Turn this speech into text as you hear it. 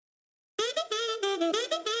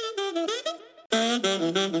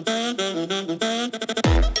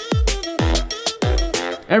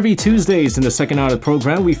Every Tuesdays in the second hour of the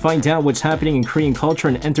program, we find out what's happening in Korean culture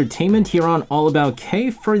and entertainment here on All About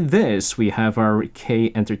K. For this, we have our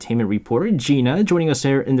K entertainment reporter, Gina, joining us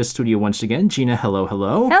here in the studio once again. Gina, hello,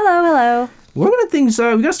 hello. Hello, hello. We're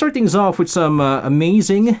gonna start things off with some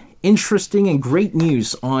amazing, interesting, and great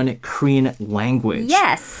news on Korean language.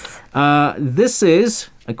 Yes. This is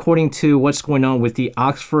according to what's going on with the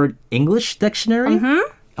Oxford English Dictionary.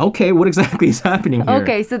 Okay, what exactly is happening here?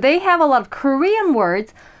 Okay, so they have a lot of Korean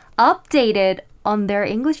words updated on their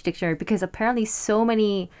English dictionary because apparently so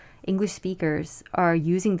many English speakers are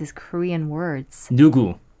using these Korean words.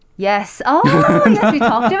 누구? Yes. Oh, yes, we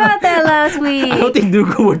talked about that last week. I don't think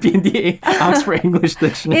누구 would be in the Oxford English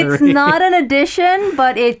Dictionary. It's not an addition,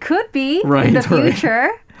 but it could be in the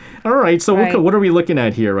future. All right, so Right. what are we looking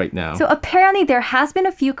at here right now? So apparently there has been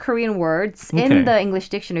a few Korean words in the English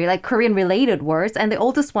dictionary, like Korean-related words, and the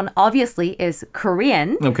oldest one obviously is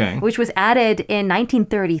Korean, which was added in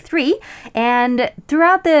 1933. And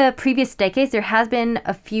throughout the previous decades, there has been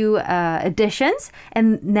a few additions,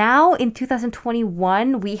 and now in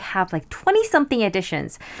 2021 we have like 20-something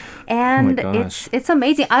additions, and it's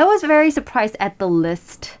amazing. I was very surprised at the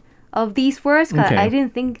list of these words because I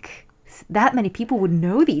didn't think that many people would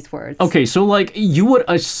know these words. Okay, so like you would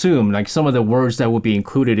assume like some of the words that would be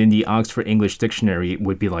included in the Oxford English Dictionary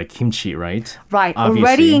would be like kimchi, right? Right, Obviously.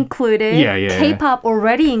 already included. Yeah. K-pop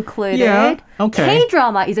already included. Yeah, okay.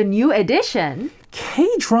 K-drama is a new addition.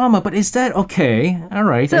 K-drama, but is that okay? All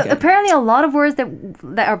right. So apparently a lot of words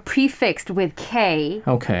that are prefixed with K,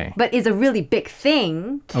 but is a really big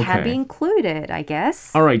thing, can be included, I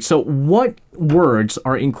guess. All right, so what words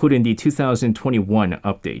are included in the 2021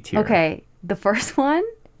 update here? Okay, the first one,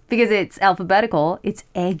 because it's alphabetical, it's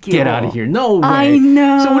애교. Get out of here. No way. I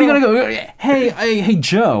know. So what are you going to go, hey,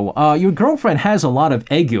 Joe, your girlfriend has a lot of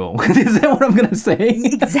애교. Is that what I'm going to say?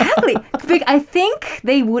 Exactly. I think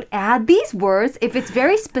they would add these words if it's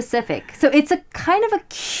very specific. So it's a kind of a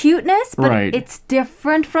cuteness, but it's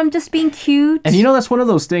different from just being cute. And you know, that's one of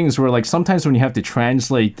those things where like sometimes when you have to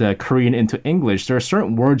translate the Korean into English, there are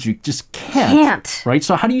certain words you just can't. Right?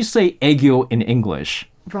 So how do you say 애교 in English?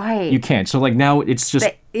 Right. You can't. So like now it's just...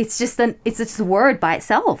 It's just a word by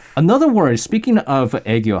itself. Another word, speaking of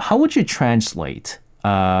애교, how would you translate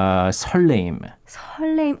설레임?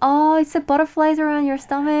 설레임. Oh, it's the butterflies around your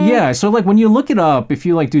stomach. Yeah, so like when you look it up, if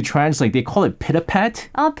you like do translate, they call it pitapat.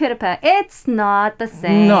 Oh, pitapat. It's not the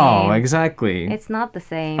same. No, exactly. It's not the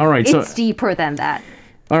same. All right, it's deeper than that.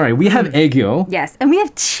 All right, we have 애교. Yes, and we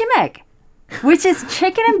have chimek, which is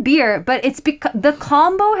chicken and beer, but it's because the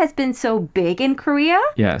combo has been so big in Korea.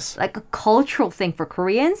 Yes. Like a cultural thing for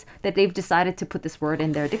Koreans that they've decided to put this word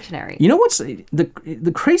in their dictionary. You know what's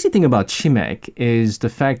the crazy thing about chimek is the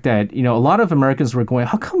fact that, you know, a lot of Americans were going,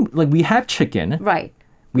 how come like we have chicken? Right.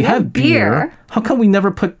 We have beer. How come we never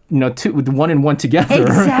put, two with one and one together?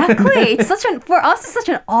 Exactly. For us, it's such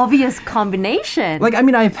an obvious combination. Like, I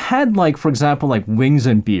mean, I've had like, for example, like wings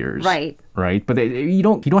and beers. Right. Right. But you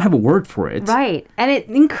don't have a word for it. Right. And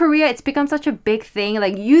in Korea, it's become such a big thing.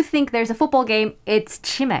 Like you think there's a football game, it's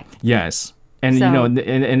chimek. Yes. And, you know,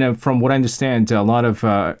 and from what I understand, a lot of,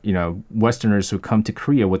 Westerners who come to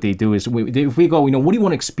Korea, what they do is, if we go, what do you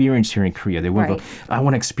want to experience here in Korea? They will go, I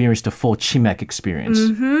want to experience the full chimek experience.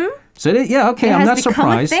 Mm-hmm. So, I'm not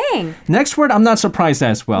surprised. A thing. Next word, I'm not surprised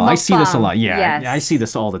as well. Mukbang. I see this a lot. Yeah, yes. I see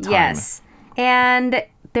this all the time. Yes. And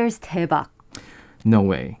there's 대박. No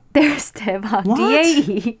way. There's 대박. What?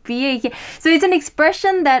 D-A-E-B-A-K. So it's an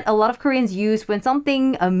expression that a lot of Koreans use when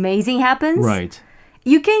something amazing happens. Right.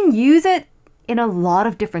 You can use it in a lot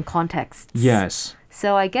of different contexts. Yes.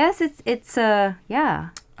 So I guess it's yeah.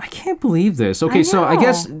 I can't believe this. Okay, so I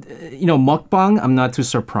guess, mukbang, I'm not too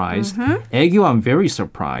surprised. 애교, I'm very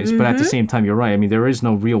surprised. But at the same time, you're right. I mean, there is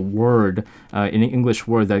no real word, in an English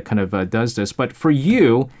word that kind of does this. But for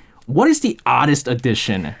you, what is the oddest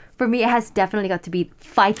addition? For me, it has definitely got to be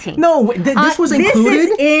fighting. No, this was included?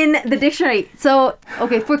 This is in the dictionary. So,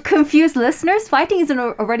 okay, for confused listeners, fighting is an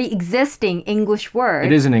already existing English word.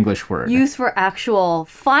 It is an English word. Used for actual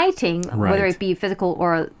fighting, whether it be physical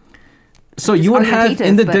or... So you would have,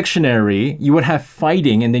 in the dictionary, you would have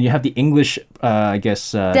fighting, and then you have the English,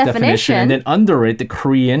 definition. And then under it, the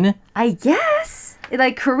Korean. I guess.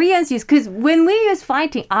 Like Koreans use, because when we use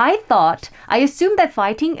fighting, I assumed that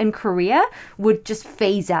fighting in Korea would just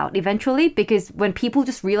phase out eventually, because when people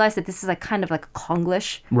just realize that this is like kind of like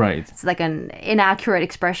Konglish, right? It's like an inaccurate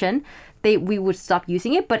expression. We would stop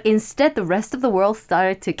using it, but instead the rest of the world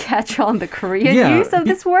started to catch on the Korean use of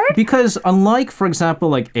this word. Because unlike, for example,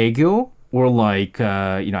 like 애교, or like,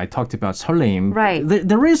 I talked about 설레임. Right.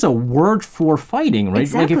 There is a word for fighting, right?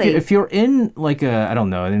 Exactly. Like if you're in like I don't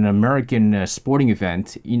know, an American sporting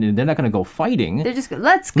event, they're not going to go fighting. They're just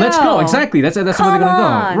let's go. Let's go. Exactly. That's where they're going to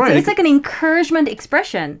go. Right. So it's like an encouragement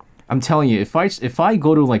expression. I'm telling you, if I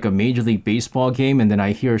go to like a Major League Baseball game and then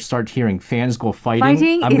I start hearing fans go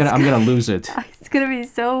fighting, I'm gonna lose it. It's gonna be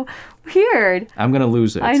so weird. I'm gonna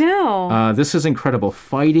lose it. I know. This is incredible.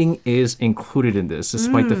 Fighting is included in this,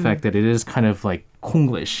 despite the fact that it is kind of like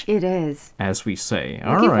Konglish. It is. As we say.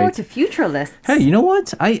 Looking forward to future lists. Hey, you know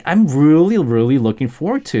what? I'm really, really looking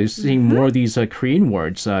forward to seeing more of these Korean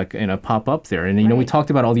words pop up there. And, we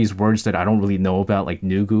talked about all these words that I don't really know about, like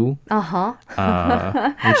nugu.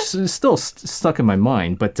 Which is still stuck in my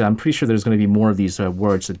mind. But I'm pretty sure there's going to be more of these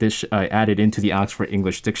words added into the Oxford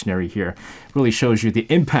English Dictionary here. Really shows you the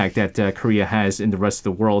impact that Korea has in the rest of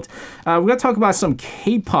the world. We're going to talk about some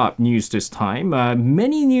K-pop news this time.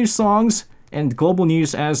 Many new songs and global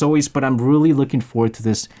news as always, but I'm really looking forward to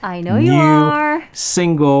this new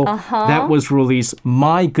single that was released.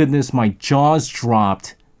 My goodness, my jaws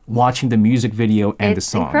dropped watching the music video and the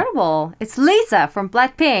song. It's incredible. It's Lisa from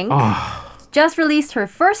Blackpink. Just released her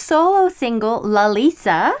first solo single, La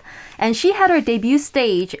Lisa, and she had her debut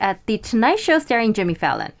stage at The Tonight Show starring Jimmy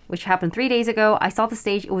Fallon, which happened 3 days ago. I saw the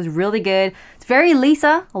stage. It was really good. It's very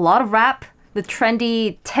Lisa, a lot of rap. The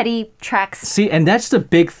trendy Teddy tracks. See, and that's the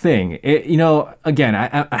big thing. Again,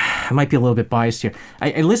 I might be a little bit biased here.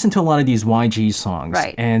 I listen to a lot of these YG songs.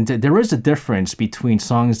 Right. And there is a difference between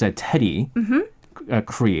songs that Teddy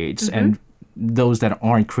creates and those that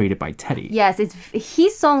aren't created by Teddy. Yes,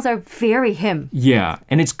 his songs are very him. Yeah,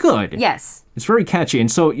 and it's good. Yes. It's very catchy.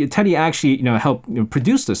 And so Teddy actually, helped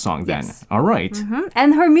produce the song then. Yes. All right.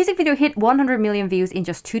 And her music video hit 100 million views in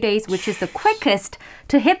just 2 days, which is the quickest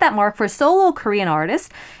to hit that mark for solo Korean artists.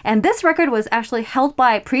 And this record was actually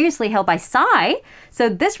previously held by Psy. So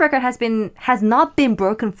this record has not been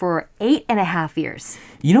broken for 8.5 years.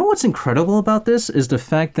 You know what's incredible about this is the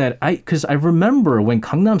fact that because I remember when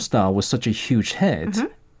Gangnam Style was such a huge hit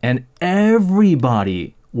and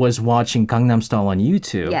everybody was watching Gangnam Style on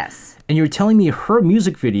YouTube. Yes. And you're telling me her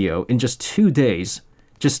music video in just 2 days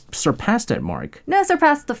just surpassed that mark? No,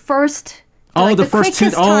 surpassed the first. The first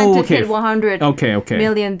quickest time to hit 100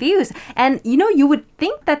 million views. And you would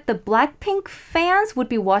think that the Blackpink fans would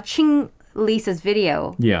be watching Lisa's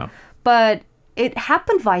video. Yeah. But it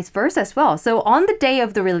happened vice versa as well. So on the day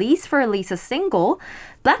of the release for Lisa's single,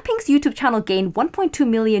 Blackpink's YouTube channel gained 1.2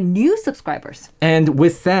 million new subscribers. And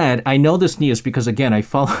with that, I know this news because, again, I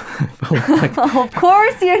follow of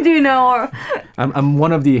course you do know. I'm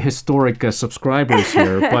one of the historic subscribers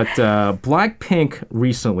here. But Blackpink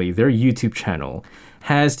recently, their YouTube channel,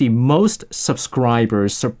 has the most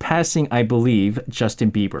subscribers, surpassing, I believe,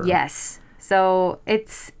 Justin Bieber. Yes. So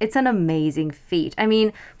it's an amazing feat. I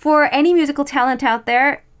mean, for any musical talent out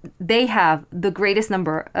there, they have the greatest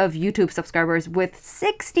number of YouTube subscribers with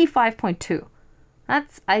 65.2.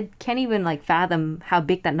 I can't even fathom how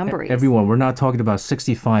big that number is. Everyone, we're not talking about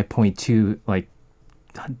 65.2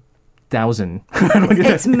 thousand.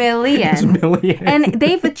 It's million. It's million. And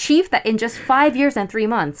they've achieved that in just 5 years and 3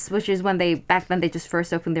 months, which is when back then they just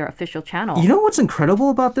first opened their official channel. You know what's incredible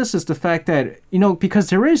about this is the fact that, because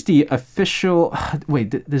there is the official,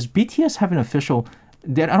 does BTS have an official,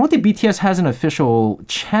 I don't think BTS has an official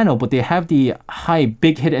channel, but they have the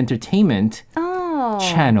Big Hit Entertainment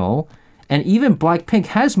channel. And even Blackpink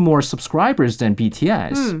has more subscribers than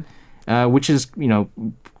BTS, which is,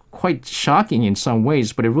 quite shocking in some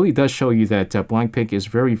ways, but it really does show you that Blackpink is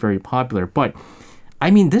very, very popular. But,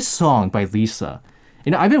 I mean, this song by Lisa,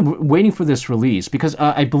 I've been waiting for this release because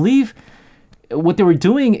I believe what they were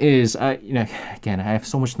doing is, again, I have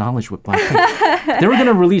so much knowledge with Blackpink. They were going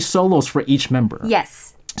to release solos for each member.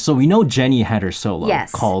 Yes. So we know Jennie had her solo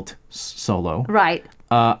called Solo. Right.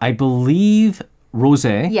 I believe Rose.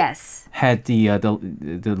 Yes. Had the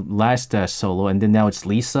last solo, and then now it's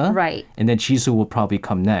Lisa. Right. And then Jisoo will probably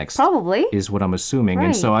come next. Probably. Is what I'm assuming. Right.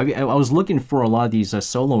 And so I was looking for a lot of these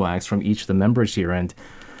solo acts from each of the members here, and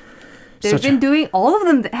all of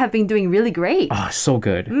them have been doing really great. Oh, so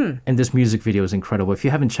good. And this music video is incredible. If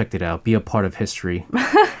you haven't checked it out, be a part of history.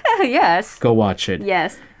 Yes. Go watch it.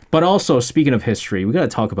 Yes. But also, speaking of history, we got to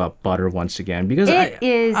talk about Butter once again because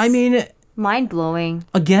I mean, mind-blowing.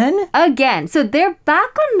 Again? So they're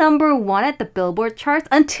back on number 1 at the Billboard charts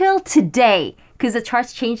until today. because the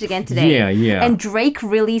charts changed again today. Yeah, yeah. And Drake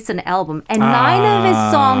released an album, and 9 of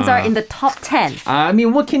his songs are in the top 10. I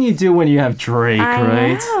mean, what can you do when you have Drake,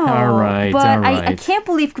 right? Know. All right, but all right. I can't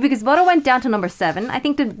believe, because Butter went down to number 7, I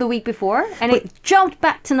think the week before, and it jumped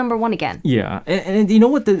back to number 1 again. Yeah, and you know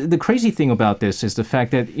what? The crazy thing about this is the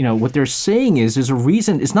fact that, you know, what they're saying is there's a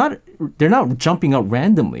reason. They're not jumping up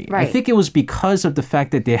randomly. Right. I think it was because of the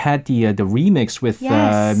fact that they had the remix with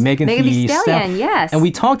Megan Thee Stallion. Yes. And we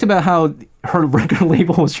talked about how her record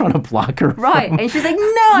label was trying to block her. Right, and she's like,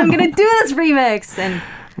 no, I'm going to do this remix. And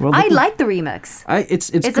well, I like the remix. It's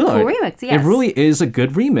good. A cool remix, yes. It really is a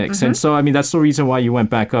good remix. And so, I mean, that's the reason why you went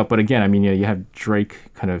back up. But again, I mean, you have Drake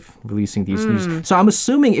kind of releasing these news. So I'm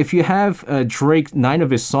assuming if you have Drake, 9 of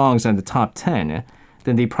his songs in the top 10,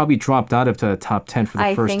 then they probably dropped out of the top 10 for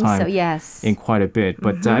the first time in quite a bit.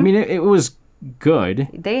 But I mean, it was good.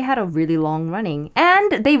 They had a really long running.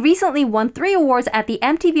 And they recently won 3 awards at the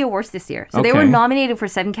MTV Awards this year. So they were nominated for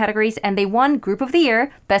 7 categories, and they won Group of the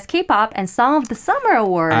Year, Best K-Pop, and Song of the Summer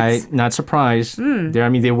awards. I'm not surprised. I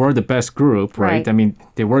mean, they were the best group, right? I mean,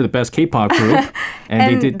 they were the best K-pop group.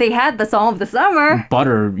 And they had the Song of the Summer.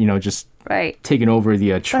 Butter, you know, just taking over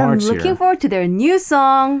the charts here. I'm looking forward to their new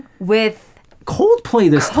song with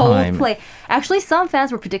Coldplay this time. Actually, some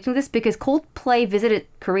fans were predicting this because Coldplay visited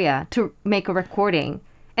Korea to make a recording.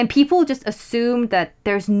 And people just assumed that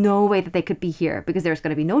there's no way that they could be here because there's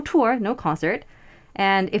going to be no tour, no concert.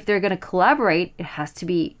 And if they're going to collaborate, it has to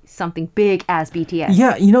be something big as BTS.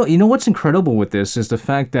 Yeah, you know what's incredible with this is the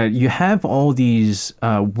fact that you have all these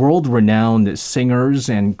world-renowned singers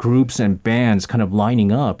and groups and bands kind of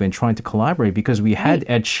lining up and trying to collaborate because we had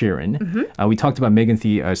Ed Sheeran. We talked about Megan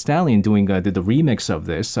Thee Stallion doing the remix of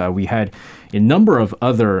this. We had a number of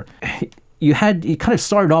other... You kind of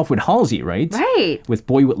started off with Halsey, right? Right. With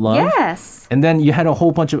Boy With Love. Yes. And then you had a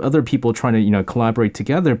whole bunch of other people trying to, you know, collaborate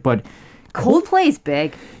together, but... Coldplay is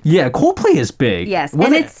big. Yeah, Coldplay is big. Yes,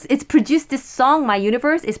 and it's produced, this song, My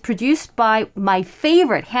Universe, is produced by my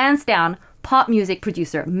favorite, hands down, pop music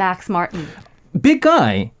producer, Max Martin. Big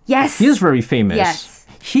guy. Yes. He is very famous. Yes.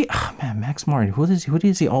 Max Martin. Who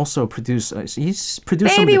does he also produce? He's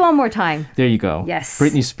produced Baby One More Time. There you go. Yes.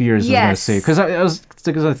 Britney Spears, I was going to say. Because I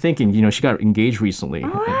was thinking, you know, she got engaged recently.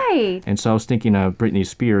 All right. And so I was thinking of Britney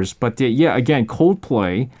Spears. But yeah, again,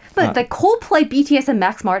 Coldplay. But the Coldplay, BTS, and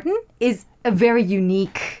Max Martin is a very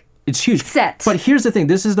unique It's huge. set. But here's the thing.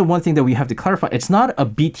 This is the one thing that we have to clarify. It's not a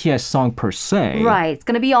BTS song per se. Right. It's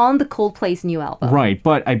going to be on the Coldplay's new album. Right.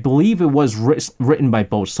 But I believe it was written by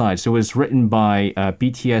both sides. So it was written by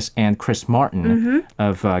BTS and Chris Martin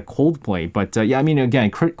of Coldplay. But yeah, I mean,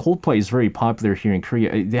 again, Coldplay is very popular here in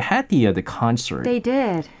Korea. They had the concert. They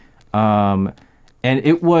did. And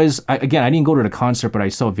it was, again, I didn't go to the concert, but I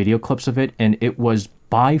saw video clips of it. And it was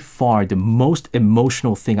by far the most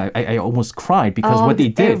emotional thing. I almost cried because what they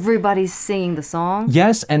did. Everybody's singing the song.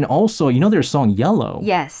 Yes, and also, you know their song Yellow?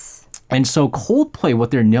 Yes. And so Coldplay,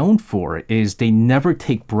 what they're known for is they never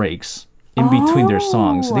take breaks in between their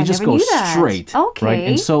songs. They just go straight. Okay. Right?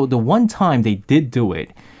 And so the one time they did do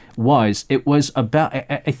it was about,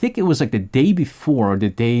 I think it was like the day before or the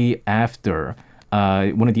day after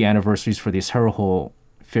one of the anniversaries for the Seoul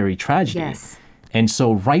ferry tragedy. Yes. And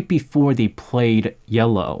so right before they played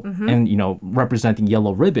Yellow and, you know, representing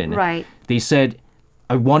Yellow Ribbon, they said,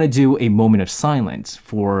 I want to do a moment of silence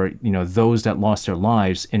for, you know, those that lost their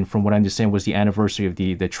lives. And from what I understand was the anniversary of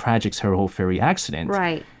the tragic Seoul ferry accident.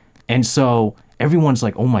 Right. And so everyone's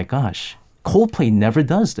like, oh my gosh, Coldplay never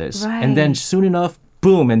does this. Right. And then soon enough,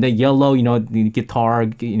 boom, and then Yellow, you know, the guitar,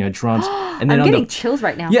 you know, drums. And then I'm getting chills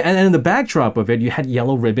right now. Yeah, and then in the backdrop of it, you had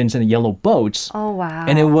yellow ribbons and yellow boats. Oh, wow.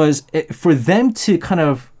 And it was for them to kind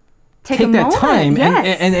of take that time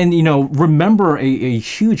and you know, remember a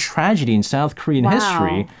huge tragedy in South Korean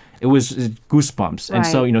history. It was goosebumps. And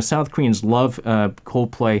so, you know, South Koreans love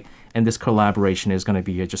Coldplay, and this collaboration is going to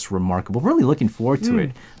be just remarkable. Really looking forward to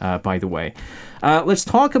it, by the way. Let's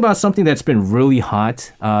talk about something that's been really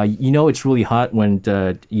hot. You know it's really hot when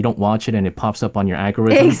you don't watch it and it pops up on your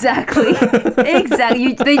algorithm. Exactly.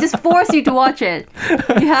 Exactly. They just force you to watch it.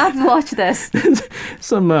 You have to watch this.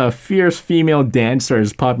 Some fierce female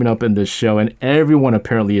dancers popping up in this show, and everyone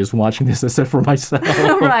apparently is watching this except for myself.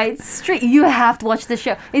 Right. You have to watch this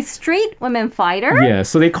show. It's Street Women Fighter. Yeah,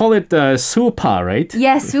 so they call it Supa, right?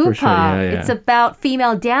 Yes, Supa. Sure. Yeah. It's about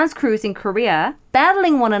female dance crews in Korea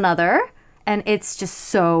battling one another. And it's just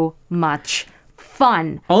so much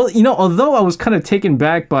fun. Oh, you know, although I was kind of taken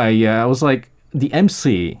back by, I was like, the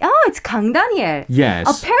MC. Oh, it's Kang Daniel. Yes.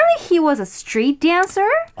 Apparently he was a street dancer.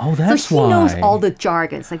 Oh, that's why. So he knows all the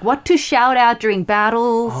jargons, like what to shout out during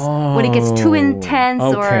battles, when it gets too intense.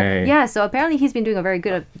 Okay. So apparently he's been doing a very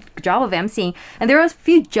good job of emceeing. And there are a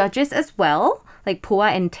few judges as well, like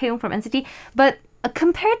Poa and Taeyong from NCT. But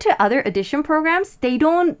compared to other audition programs, they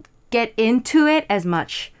don't get into it as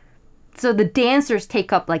much. So the dancers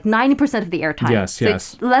take up like 90% of the airtime. Yes, so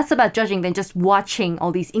yes. It's less about judging than just watching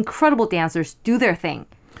all these incredible dancers do their thing.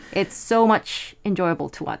 It's so much enjoyable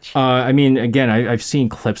to watch. I mean, again, I've seen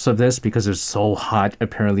clips of this because it's so hot,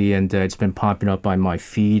 apparently, and it's been popping up on my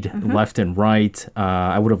feed left and right.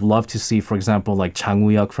 I would have loved to see, for example, like Chang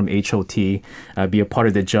Woo-hyuk from HOT be a part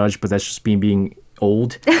of the judge, but that's just being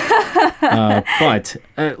old. But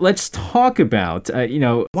let's talk about,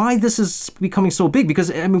 why this is becoming so big.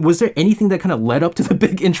 Because, I mean, was there anything that kind of led up to the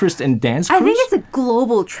big interest in dance crews? I think it's a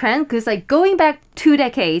global trend because, like, going back 2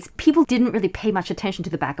 decades, people didn't really pay much attention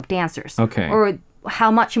to the backup dancers. Okay. Or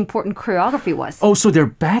how much important choreography was. Oh, so they're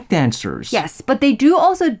back dancers. Yes, but they do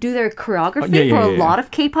also do their choreography for a lot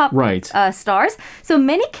of K-pop stars. So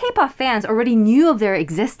many K-pop fans already knew of their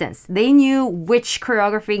existence. They knew which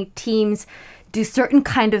choreography teams do certain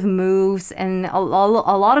kind of moves, and a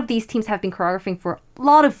lot of these teams have been choreographing for a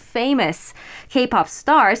lot of famous K-pop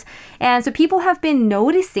stars, and so people have been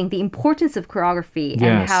noticing the importance of choreography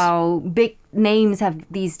and how big names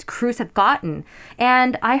these crews have gotten.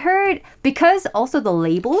 And I heard because also the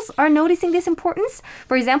labels are noticing this importance.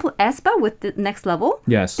 For example, aespa with the Next Level,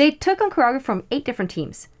 they took on choreography from 8 different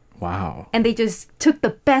teams. Wow. And they just took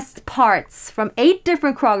the best parts from 8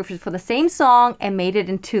 different choreographers for the same song and made it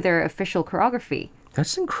into their official choreography.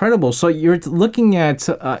 That's incredible. So you're looking at,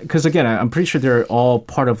 because again, I'm pretty sure they're all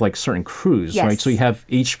part of like certain crews, right? So you have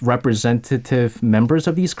each representative members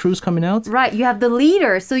of these crews coming out? Right. You have the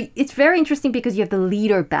leader. So it's very interesting because you have the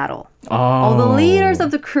leader battle. Oh. All the leaders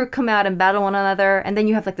of the crew come out and battle one another. And then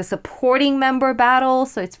you have like the supporting member battle.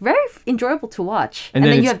 So it's very enjoyable to watch. And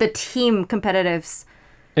then you have the team competitives.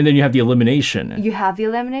 And then you have the elimination. You have the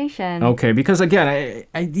elimination. Okay, because again,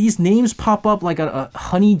 these names pop up like a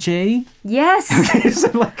Honey J. Yes. So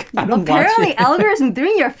like, I don't Apparently, watch it. algorithm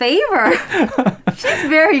doing your favor. She's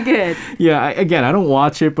very good. Yeah, I don't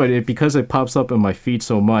watch it, but because it pops up on my feed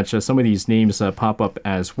so much, some of these names pop up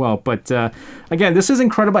as well. But again, this is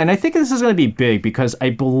incredible. And I think this is going to be big because I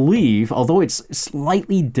believe, although it's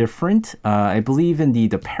slightly different, I believe in the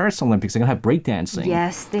Paris Olympics, they're going to have breakdancing.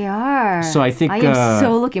 Yes, they are. So I think... I am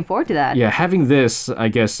so looking forward to that. Yeah, having this, I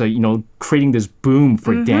guess, creating this boom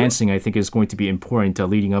for dancing, I think is going to be important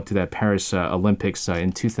leading up to that Paris Olympics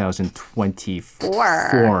in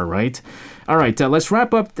 2024, right? All right, let's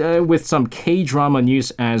wrap up with some K-drama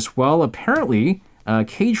news as well. Apparently,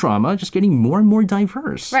 K-drama just getting more and more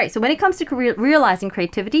diverse. Right, so when it comes to realizing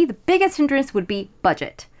creativity, the biggest hindrance would be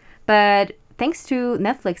budget. But thanks to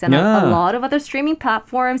Netflix and a lot of other streaming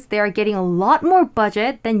platforms, they are getting a lot more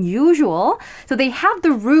budget than usual. So they have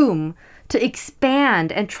the room to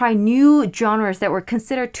expand and try new genres that were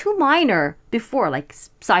considered too minor before, like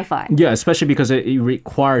sci-fi. Yeah, especially because it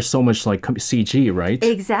requires so much like CG, right?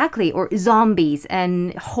 Exactly, or zombies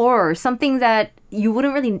and horror, something that you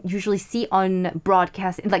wouldn't really usually see on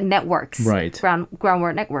broadcast, like networks, right?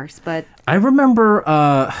 Groundwork networks. But I remember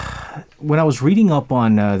when I was reading up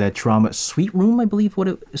on that drama, Sweet Room, I believe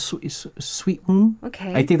Sweet Room.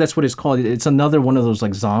 Okay, I think that's what it's called. It's another one of those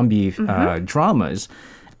like zombie dramas.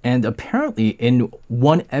 And apparently, in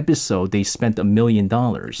one episode, they spent $1 million.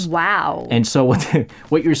 Wow. And so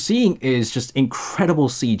what you're seeing is just incredible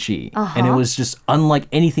CG. And it was just unlike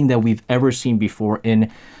anything that we've ever seen before in,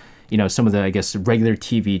 some of the, I guess, regular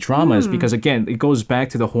TV dramas. Because, again, it goes back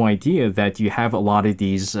to the whole idea that you have a lot of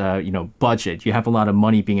these, budget. You have a lot of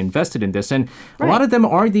money being invested in this. And a lot of them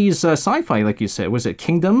are these sci-fi, like you said. Was it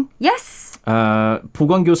Kingdom? Yes.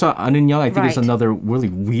 보건교사 아느냐, I think is another really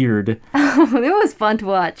weird. It was fun to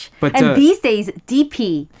watch. But, and these days,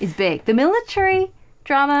 DP is big. The military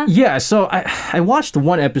drama. Yeah, so I watched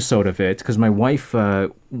one episode of it because my wife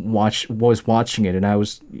was watching it and I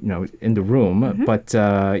was, in the room. But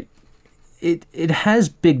it has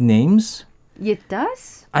big names. It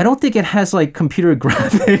does? I don't think it has like computer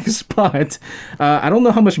graphics, but I don't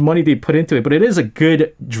know how much money they put into it. But it is a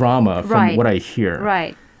good drama from what I hear.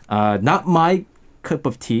 Right. Not my cup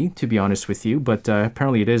of tea, to be honest with you, but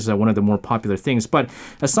apparently it is one of the more popular things. But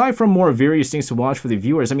aside from more various things to watch for the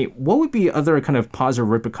viewers, I mean, what would be other kind of positive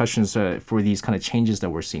repercussions for these kind of changes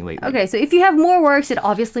that we're seeing lately? Okay, so if you have more works, it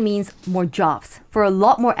obviously means more jobs for a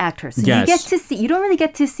lot more actors. So you get to see, you don't really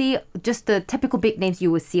get to see just the typical big names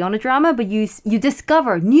you would see on a drama, but you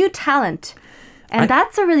discover new talent. And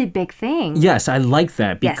that's a really big thing. Yes, I like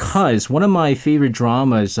that because one of my favorite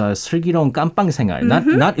dramas, 슬기로운 깜빵생활,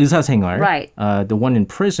 not 의사생활, right? The one in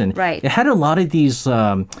prison. Right. It had a lot of these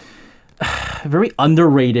very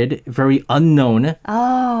underrated, very unknown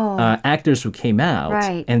actors who came out.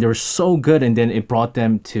 Right. And they were so good, and then it brought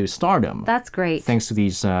them to stardom. That's great. Thanks to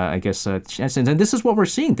these, chances. And this is what we're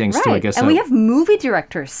seeing thanks to, I guess. And we have movie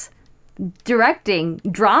directors directing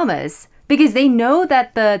dramas because they know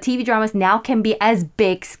that the TV dramas now can be as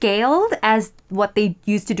big scaled as what they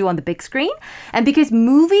used to do on the big screen. And because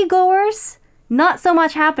moviegoers, not so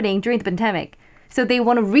much happening during the pandemic. So they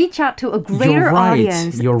want to reach out to a greater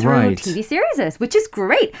audience through TV series, which is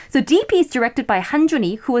great. So DP is directed by Han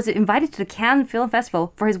Jun-hee, who was invited to the Cannes Film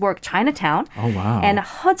Festival for his work Chinatown. Oh, wow. And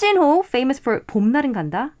Ho Jin-ho, famous for 봄날은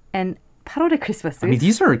간다 and 8월의 크리스마스. I mean,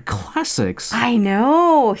 these are classics. I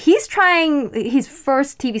know. He's trying his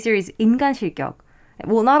first TV series, 인간 실격.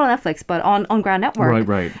 Well, not on Netflix, but on Ground Network.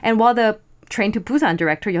 Right. And while the Train to Busan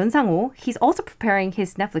director Yeon Sang-ho, he's also preparing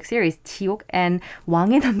his Netflix series 지옥, and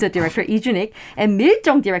왕의 남자 director Lee Jun-ik and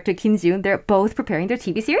밀정 director Kim Ji-yoon, they're both preparing their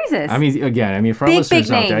TV series. I mean, for our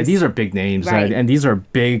listeners out there, these are big names, right. And these are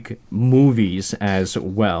big movies as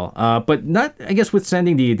well. But not, I guess,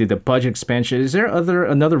 withstanding the budget expansion, is there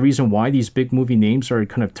another reason why these big movie names are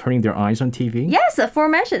kind of turning their eyes on TV? Yes,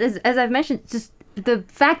 aforementioned, as I've mentioned, just the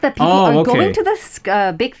fact that people are going to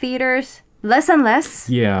the big theaters less and less.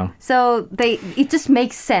 Yeah. So it just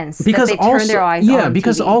makes sense because that they turn their eyes on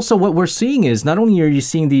because TV. Also what we're seeing is not only are you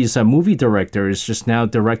seeing these movie directors just now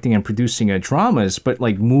directing and producing dramas, but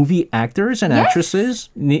like movie actors and actresses,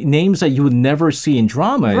 names that you would never see in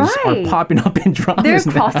dramas are popping up in dramas. They're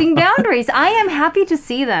crossing boundaries. I am happy to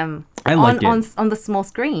see them. I like it. On the small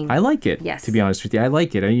screen. I like it. Yes. To be honest with you, I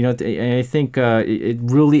like it. I think it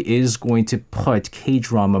really is going to put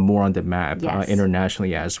K-drama more on the map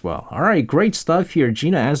internationally as well. All right, great stuff here.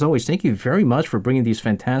 Gina, as always, thank you very much for bringing these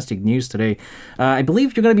fantastic news today. I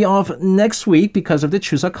believe you're going to be off next week because of the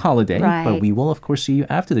Chuseok holiday. Right. But we will, of course, see you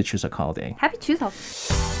after the Chuseok holiday. Happy Chuseok.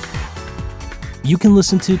 You can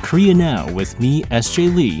listen to Korea Now with me,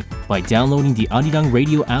 SJ Lee, by downloading the Arirang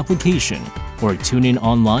Radio application or tune in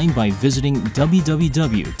online by visiting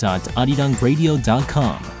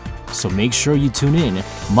www.arirangradio.com. So make sure you tune in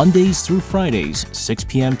Mondays through Fridays, 6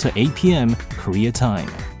 p.m. to 8 p.m. Korea time.